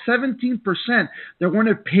total of 17% they're going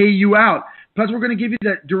to pay you out. Plus, we're going to give you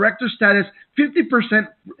that director status, 50%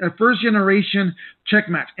 first generation check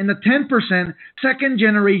match, and the 10% second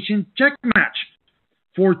generation check match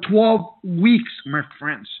for 12 weeks, my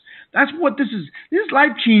friends. That's what this is. This is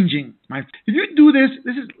life changing, if you do this,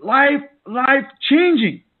 this is life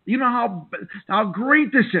changing. You know how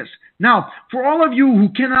great this is. Now, for all of you who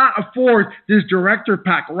cannot afford this director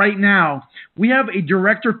pack right now, we have a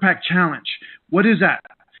director pack challenge. What is that?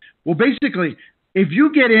 Well, basically, if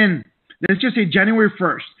you get in, let's just say January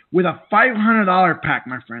 1st, with a $500 pack,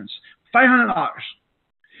 my friends, $500.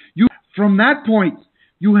 From that point,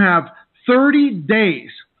 you have 30 days,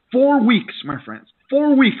 4 weeks, my friends,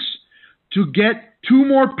 4 weeks to get 2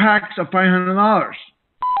 more packs of $500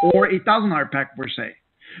 or a $1,000 pack per se.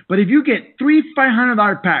 But if you get 3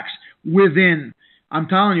 $500 packs within, I'm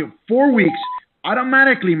telling you, 4 weeks,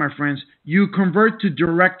 automatically, my friends, you convert to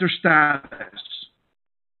director status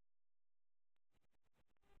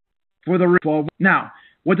for the 12. Now,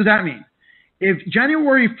 what does that mean? If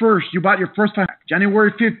January 1st you bought your first pack,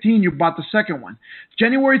 January 15th you bought the second one,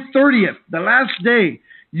 January 30th, the last day,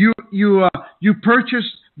 you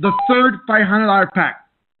purchased the third $500 pack.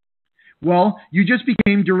 Well, you just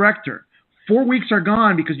became director. 4 weeks are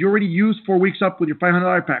gone because you already used 4 weeks up with your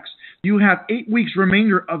 $500 packs. You have 8 weeks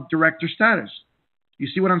remainder of director status. You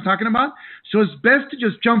see what I'm talking about? So it's best to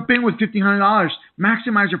just jump in with $1,500,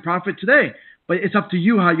 maximize your profit today. But it's up to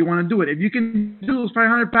you how you want to do it. If you can do those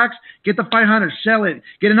 500 packs, get the 500, sell it,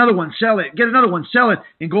 get another one, sell it, get another one, sell it,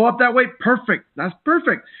 and go up that way. Perfect. That's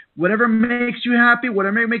perfect. Whatever makes you happy,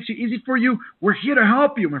 whatever makes it easy for you, we're here to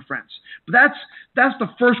help you, my friends. But that's the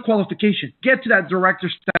first qualification. Get to that director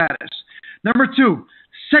status. Number 2,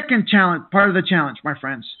 second challenge, part of the challenge, my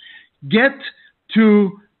friends. Get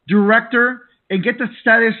to director and get the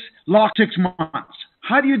status locked 6 months.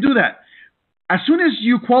 How do you do that? As soon as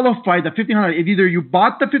you qualify the $1,500, if either you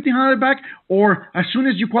bought the $1,500 pack or as soon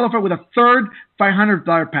as you qualify with a third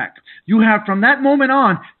 $500 pack, you have from that moment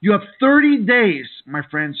on, you have 30 days, my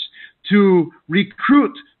friends, to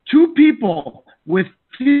recruit 2 people with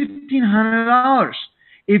 $1,500.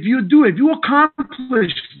 If you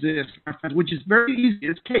accomplish this, my friends, which is very easy,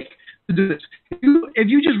 it's cake to do this. If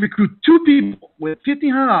you just recruit 2 people with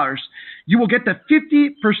 $1,500, you will get the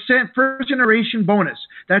 50% first generation bonus,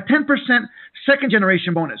 that 10% second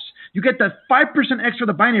generation bonus. You get the 5% extra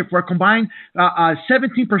the binary for a combined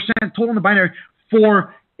 17% total in the binary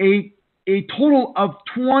for a total of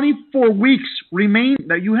 24 weeks remain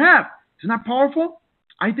that you have. Isn't that powerful?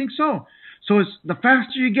 I think so. So it's the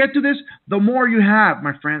faster you get to this, the more you have,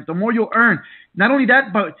 my friends, the more you'll earn. Not only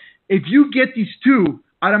that, but if you get these 2,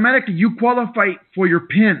 automatically you qualify for your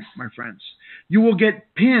pin, my friends. You will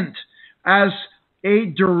get pinned as a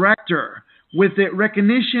director with the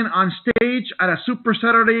recognition on stage at a Super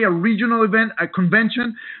Saturday, a regional event, a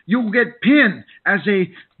convention. You will get pinned as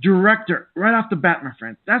a director right off the bat, my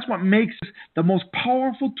friend. That's what makes it the most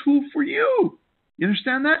powerful tool for you. You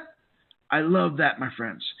understand that? I love that, my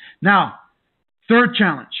friends. Now, third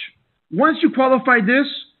challenge. Once you qualify this,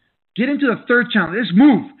 get into the third challenge. Let's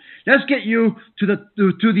move. Let's get you to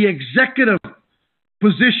the executive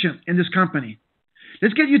position in this company.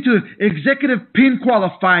 Let's get you to executive pin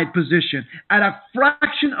qualified position at a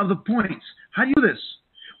fraction of the points. How do you do this?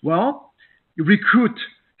 Well, you recruit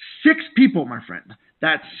 6 people, my friend.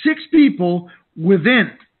 That's 6 people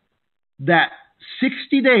within that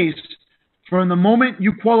 60 days from the moment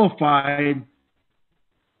you qualified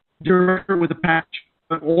director with a package,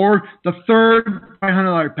 or the third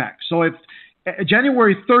 $500 pack. So if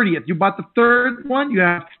January 30th, you bought the third one, you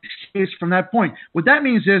have 6 days from that point. What that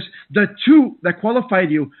means is the 2 that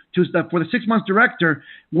qualified you for the 6 months director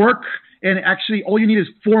work, and actually all you need is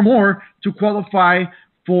 4 more to qualify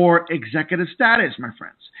for executive status, my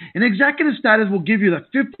friends. And executive status will give you the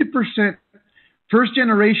 50% first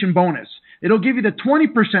generation bonus. It'll give you the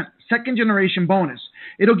 20% second generation bonus.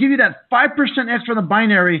 It'll give you that 5% extra on the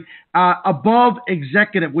binary above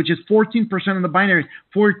executive, which is 14% on the binary,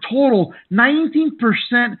 for a total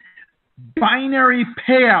 19% binary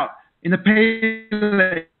payout in the pay,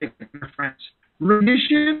 my friends.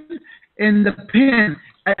 Remission and the pin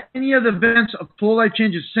at any of the events of Total Life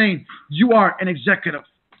Changes saying you are an executive.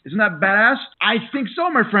 Isn't that badass? I think so,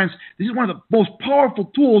 my friends. This is one of the most powerful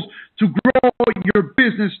tools to grow your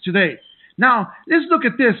business today. Now, let's look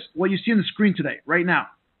at this, what you see on the screen today, right now.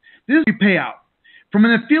 This is your payout. From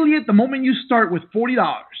an affiliate, the moment you start with $40,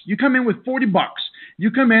 you come in with $40. You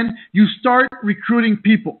come in, you start recruiting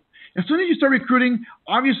people. As soon as you start recruiting,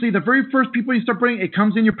 obviously the very first people you start putting, it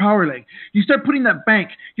comes in your power leg. You start putting that bank.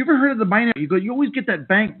 You ever heard of the binary? You always get that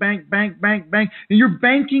bank, and you're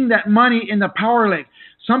banking that money in the power leg.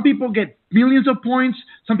 Some people get millions of points.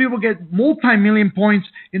 Some people get multi-million points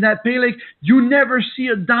in that pay leg. You never see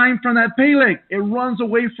a dime from that pay leg. It runs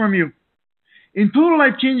away from you. In Total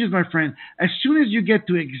Life Changes, my friend, as soon as you get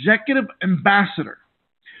to Executive Ambassador,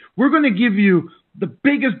 we're going to give you the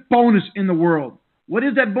biggest bonus in the world. What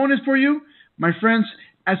is that bonus for you? My friends,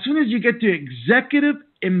 as soon as you get to Executive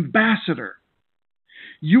Ambassador,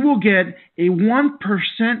 you will get a 1%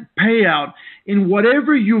 payout in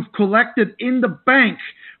whatever you've collected in the bank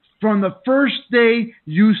from the first day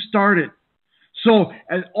you started. So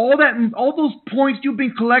as all those points you've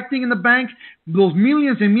been collecting in the bank, those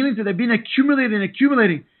millions and millions that have been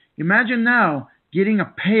accumulating, imagine now getting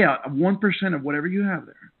a payout of 1% of whatever you have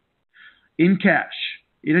there in cash,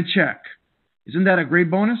 in a check. Isn't that a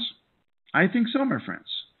great bonus? I think so, my friends.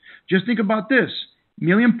 Just think about this.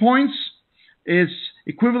 Million points is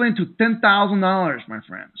equivalent to $10,000, my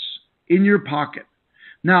friends, in your pocket.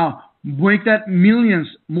 Now, make that millions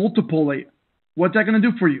multiply. What's that going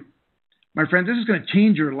to do for you? My friends, this is going to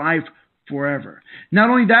change your life forever.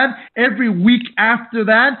 Not only that, every week after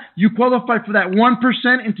that, you qualify for that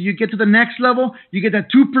 1% until you get to the next level. You get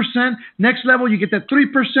that 2%. Next level, you get that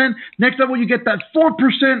 3%. Next level, you get that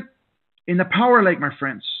 4% in the power leg, my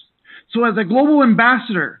friends. So as a global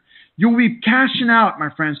ambassador, you'll be cashing out, my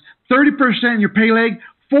friends, 30% in your pay leg,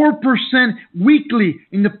 4% weekly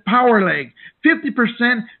in the power leg,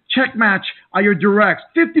 50% check match on your directs,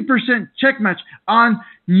 50% check match on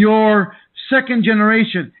your second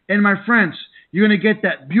generation. And my friends, you're going to get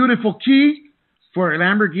that beautiful key for a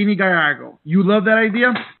Lamborghini Gallardo. You love that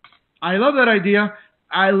idea? I love that idea.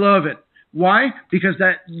 I love it. Why? Because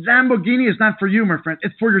that Lamborghini is not for you, my friend.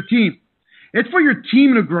 It's for your team. It's for your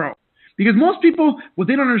team to grow. Because most people, what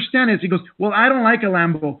they don't understand is, he goes, well, I don't like a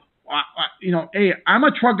Lambo. Hey, I'm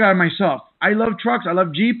a truck guy myself. I love trucks. I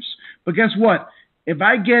love Jeeps. But guess what? If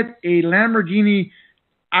I get a Lamborghini,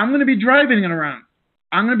 I'm going to be driving it around.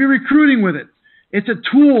 I'm going to be recruiting with it. It's a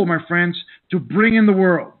tool, my friends, to bring in the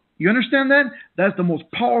world. You understand that? That's the most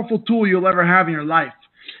powerful tool you'll ever have in your life.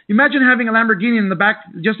 Imagine having a Lamborghini in the back,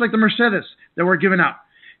 just like the Mercedes that we're giving out.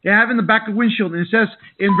 They have in the back of the windshield, and it says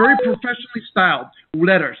in very professionally styled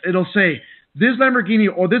letters, it'll say, this Lamborghini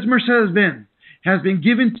or this Mercedes-Benz has been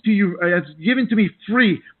given to me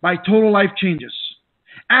free by Total Life Changes.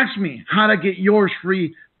 Ask me how to get yours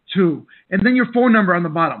free too. And then your phone number on the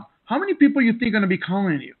bottom. How many people you think are going to be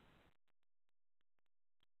calling you?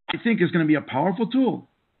 I think it's going to be a powerful tool.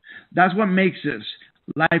 That's what makes this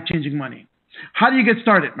life-changing money. How do you get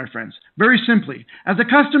started, my friends? Very simply. As a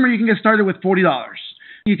customer, you can get started with $40.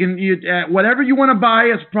 You can whatever you want to buy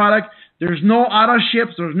as a product. There's no auto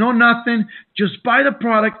ships. There's no nothing. Just buy the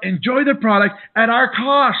product. Enjoy the product at our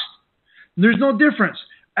cost. There's no difference.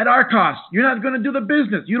 At our cost. You're not going to do the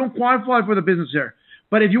business. You don't qualify for the business here.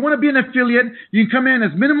 But if you want to be an affiliate, you can come in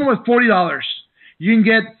as minimum with $40. You can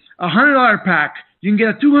get a $100 pack. You can get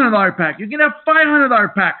a $200 pack. You can get a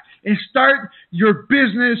 $500 pack and start your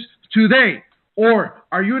business today. Or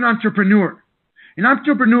are you an entrepreneur? An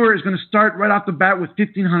entrepreneur is going to start right off the bat with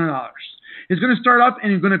 $1,500. It's going to start up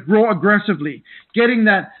and it's going to grow aggressively, getting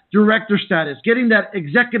that director status, getting that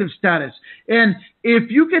executive status. And if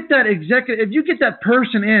you get that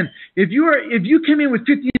person in, if you came in with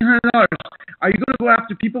 $1,500, are you going to go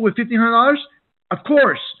after people with $1,500? Of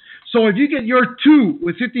course. So if you get your two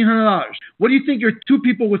with $1,500, what do you think your two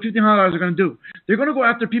people with $1,500 are going to do? They're going to go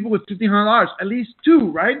after people with $1,500, at least two,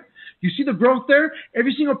 right? You see the growth there?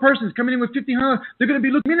 Every single person is coming in with $1,500. They're going to be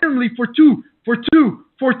looking minimally for two.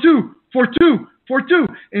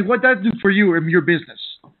 And what that do for you and your business?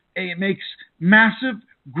 It makes massive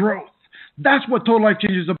growth. That's what Total Life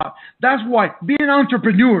Change is about. That's why being an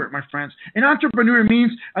entrepreneur, my friends, an entrepreneur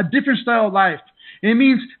means a different style of life. It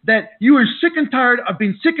means that you are sick and tired of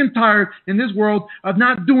being sick and tired in this world of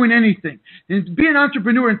not doing anything. And being an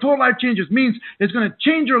entrepreneur in Total Life Changes means it's going to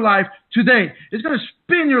change your life today. It's going to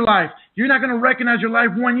spin your life. You're not going to recognize your life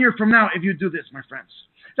 1 year from now if you do this, my friends.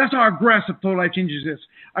 That's how aggressive Total Life Changes is.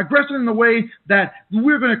 Aggressive in the way that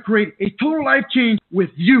we're going to create a total life change with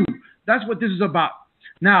you. That's what this is about.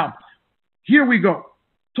 Now, here we go.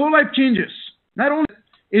 Total Life Changes. Not only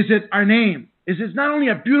is it our name, it's not only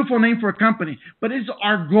a beautiful name for a company, but it's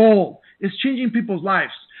our goal. It's changing people's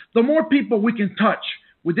lives. The more people we can touch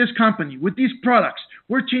with this company, with these products,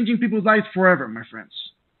 we're changing people's lives forever, my friends.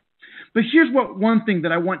 But here's one thing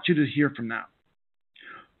that I want you to hear from now.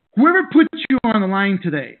 Whoever put you on the line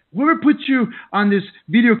today, whoever put you on this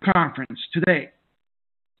video conference today,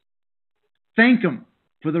 thank them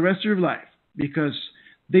for the rest of your life, because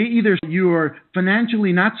you are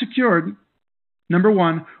financially not secured, number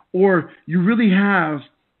one, or you really have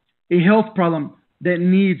a health problem that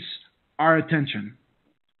needs our attention.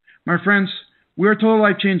 My friends, we are Total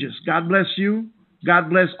Life Changes. God bless you. God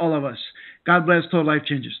bless all of us. God bless Total Life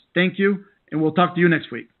Changes. Thank you, and we'll talk to you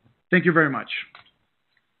next week. Thank you very much.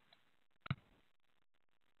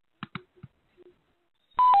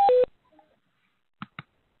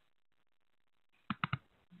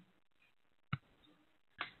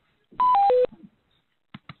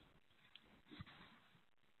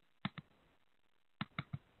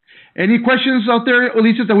 Any questions out there,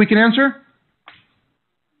 Ulises, that we can answer?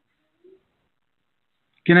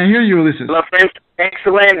 Can I hear you, Ulises? Hello, friends.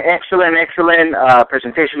 Excellent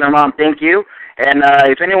presentation, Armand. Thank you. And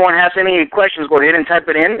if anyone has any questions, go ahead and type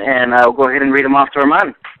it in, and I'll go ahead and read them off to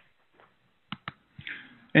Armand.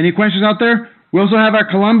 Any questions out there? We also have our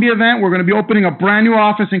Colombia event. We're going to be opening a brand new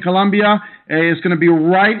office in Colombia. It's going to be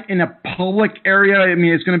right in a public area. I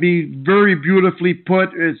mean, it's going to be very beautifully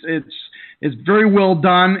put. It's very well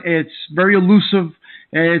done. It's very elusive.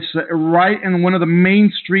 It's right in one of the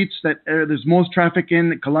main streets that there's most traffic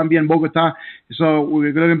in Colombia and Bogota. So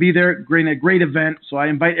we're going to be there, a great event. So I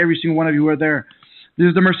invite every single one of you who are there. This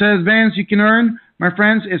is the Mercedes-Benz you can earn, my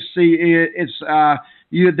friends.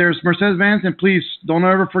 There's Mercedes-Benz, and please don't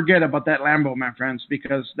ever forget about that Lambo, my friends,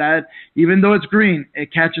 because that, even though it's green,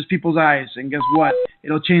 it catches people's eyes, and guess what?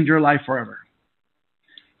 It'll change your life forever.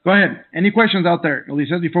 Go ahead. Any questions out there,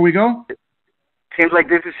 Elisa, before we go? Seems like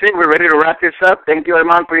this is it. We're ready to wrap this up. Thank you,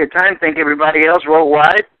 Armand, for your time. Thank everybody else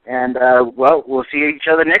worldwide. And, we'll see each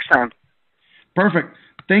other next time. Perfect.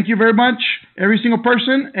 Thank you very much, every single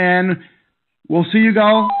person. And we'll see you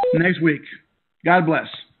all next week. God bless.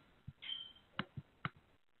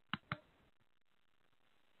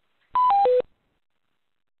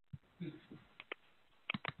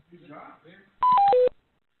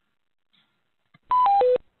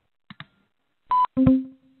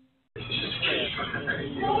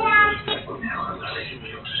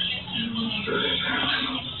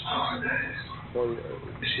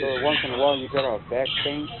 So once in a while you got a back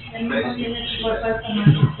pain?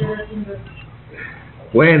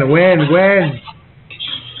 When?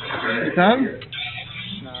 ¿Qué tal?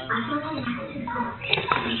 No.